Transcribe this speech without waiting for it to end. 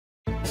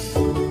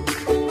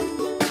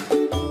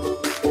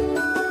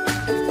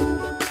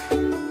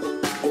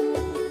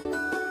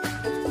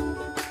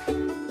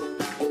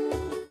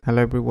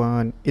Hello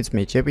everyone, it's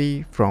me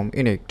JB from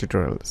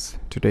UniqueTutorials.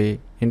 Today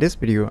in this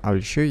video I will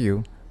show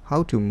you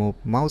how to move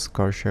mouse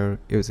cursor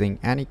using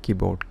any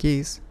keyboard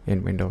keys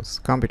in Windows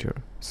computer.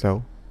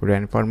 So without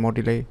any further more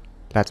delay,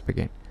 let's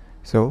begin.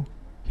 So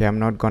here I'm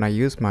not gonna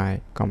use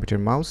my computer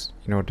mouse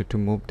in order to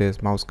move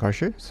this mouse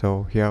cursor.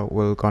 So here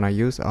we're gonna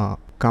use a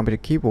computer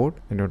keyboard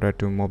in order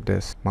to move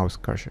this mouse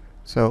cursor.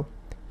 So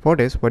for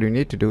this, what you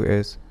need to do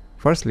is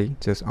firstly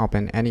just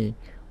open any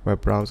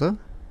web browser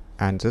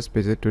and just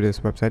visit to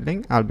this website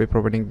link. I'll be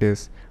providing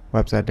this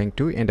website link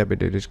too in the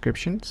video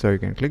description, so you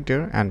can click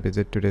there and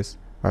visit to this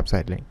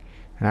website link.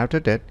 And after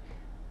that,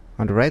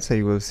 on the right side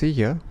you will see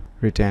here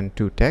written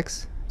to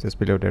text just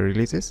below the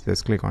releases.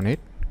 Just click on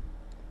it.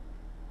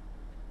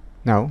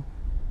 Now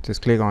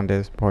just click on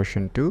this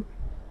portion 2.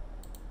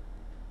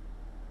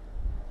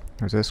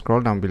 Now just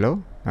scroll down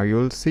below. Now you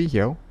will see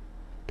here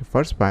the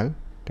first file,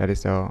 that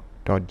is a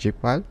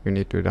 .zip file. You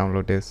need to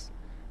download this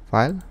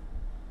file.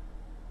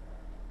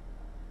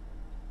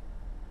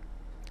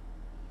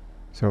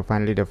 So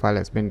finally the file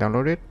has been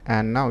downloaded,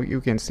 and now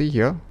you can see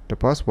here the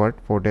password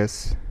for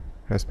this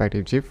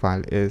respective zip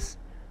file is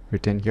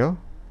written here,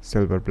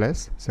 silver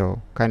bless.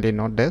 So kindly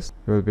note this,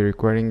 you will be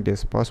requiring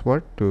this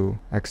password to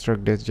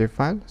extract this zip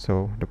file.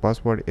 So the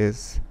password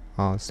is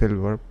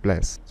silver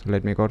bless. So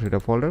let me go to the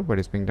folder where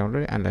it's being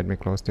downloaded and let me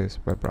close this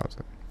web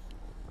browser.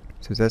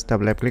 So just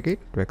double click it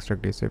to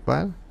extract this zip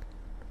file.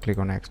 Click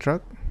on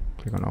extract,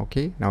 click on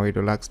OK. Now it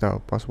will ask the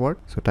password.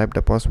 So type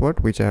the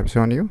password which I have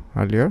shown you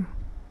earlier.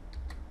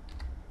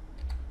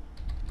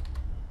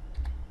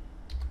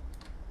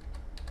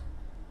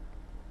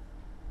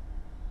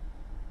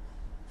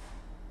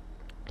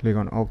 Click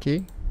on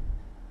OK.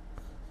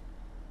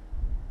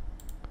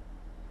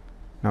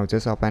 Now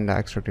just open the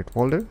extracted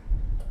folder.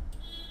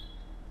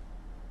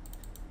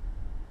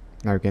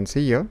 Now you can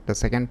see here the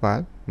second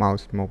file,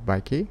 mouse move by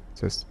key.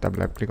 Just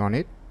double click on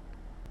it.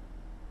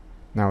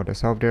 Now the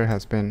software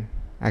has been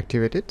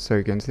activated, so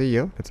you can see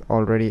here it's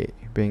already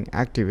being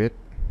activated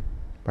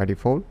by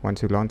default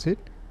once you launch it.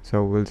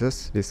 So we'll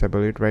just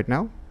disable it right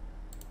now,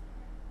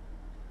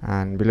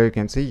 and below you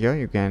can see here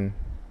you can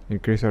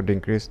increase or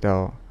decrease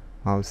the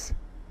mouse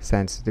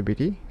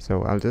sensitivity.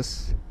 So I'll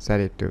just set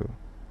it to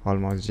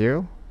almost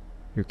 0.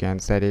 You can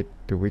set it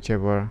to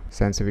whichever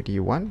sensitivity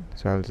you want,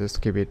 so I'll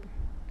just keep it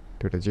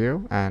to the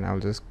 0, and I'll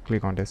just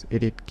click on this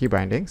edit key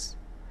bindings.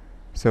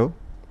 So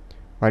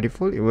by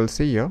default you will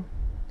see here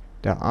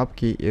the up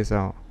key is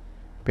a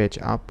page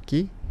up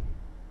key,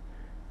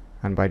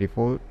 and by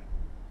default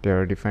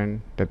there are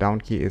different, the down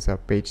key is a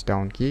page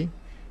down key,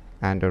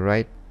 and the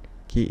right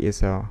key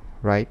is a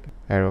right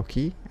arrow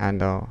key,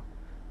 and the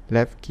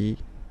left key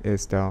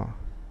is the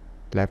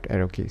left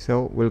arrow key.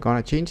 So we're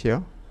gonna change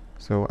here,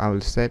 so I will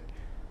set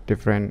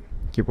different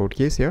keyboard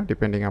keys here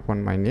depending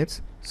upon my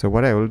needs. So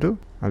what I will do,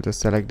 I'll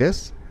just select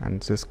this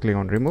and just click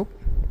on remove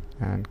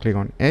and click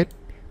on add.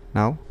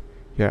 Now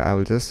here I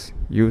will just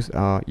use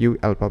a U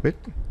alphabet,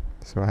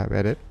 so I have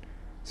added.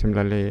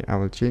 Similarly I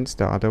will change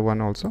the other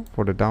one also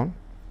for the down.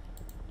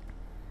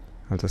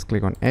 I'll just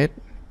click on add,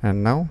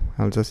 and now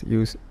I'll just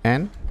use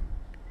N.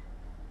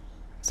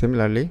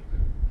 Similarly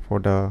for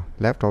the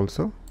left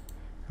also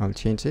I'll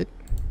change it.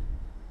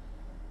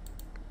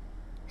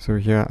 So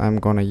here I'm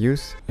gonna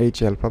use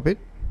H alphabet,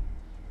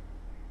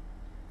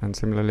 and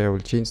similarly I will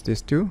change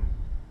this to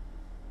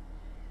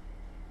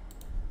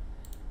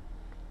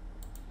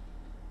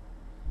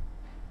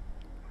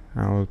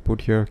I will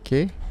put here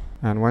K.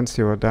 And once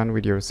you are done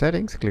with your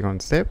settings, click on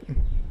save.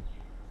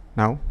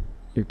 Now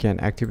you can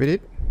activate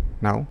it.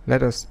 Now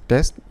let us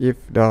test if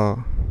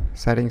the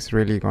settings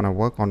really gonna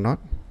work or not.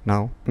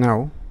 Now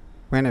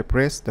when I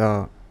press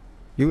the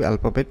U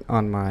alphabet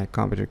on my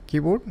computer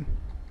keyboard,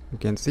 you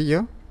can see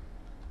here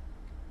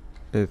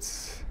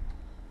it's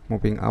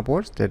moving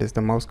upwards, that is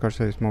the mouse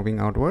cursor is moving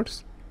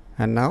outwards.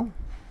 And now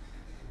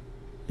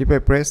if I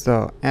press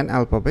the N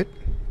alphabet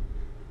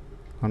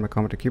on my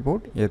computer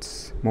keyboard,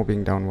 it's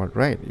moving downward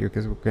right, you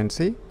can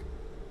see.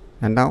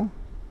 And now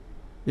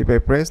if I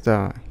press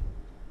the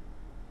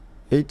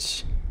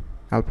H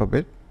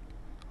alphabet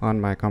on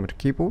my computer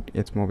keyboard,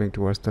 it's moving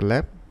towards the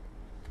left.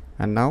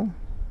 And now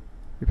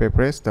if I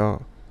press the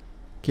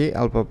K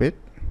alphabet,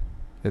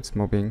 it's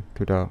moving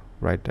to the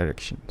right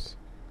directions.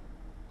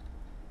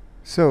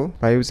 So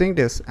by using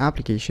this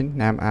application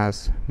named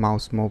as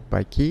mouse move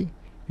by key,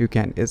 you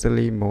can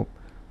easily move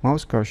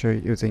mouse cursor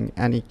using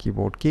any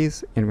keyboard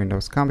keys in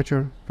Windows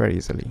computer very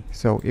easily.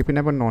 So if you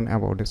never known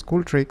about these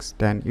cool tricks,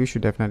 then you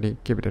should definitely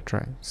give it a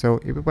try. So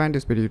if you find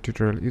this video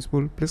tutorial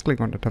useful, please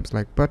click on the thumbs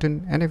like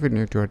button, and if you're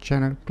new to our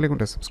channel, click on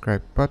the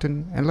subscribe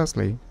button, and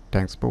lastly,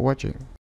 thanks for watching.